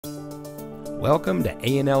Welcome to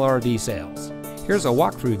A&L RV Sales. Here's a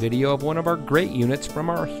walkthrough video of one of our great units from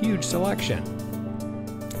our huge selection.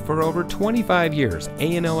 For over 25 years,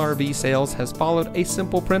 A&L RV Sales has followed a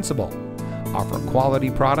simple principle: offer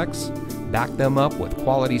quality products, back them up with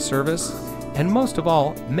quality service, and most of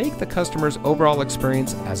all, make the customer's overall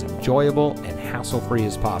experience as enjoyable and hassle-free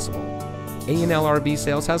as possible. A&L RV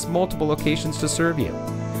Sales has multiple locations to serve you.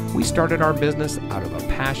 We started our business out of a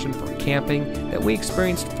passion for camping that we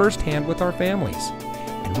experienced firsthand with our families,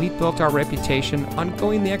 and we built our reputation on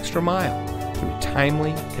going the extra mile through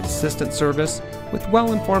timely, consistent service with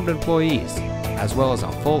well-informed employees, as well as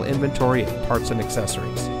a full inventory of parts and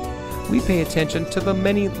accessories. We pay attention to the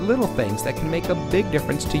many little things that can make a big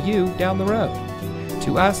difference to you down the road.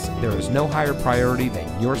 To us, there is no higher priority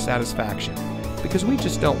than your satisfaction, because we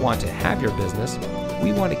just don't want to have your business,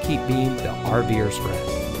 we want to keep being the RVer's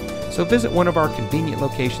friend. So visit one of our convenient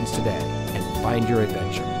locations today and find your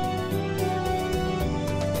adventure.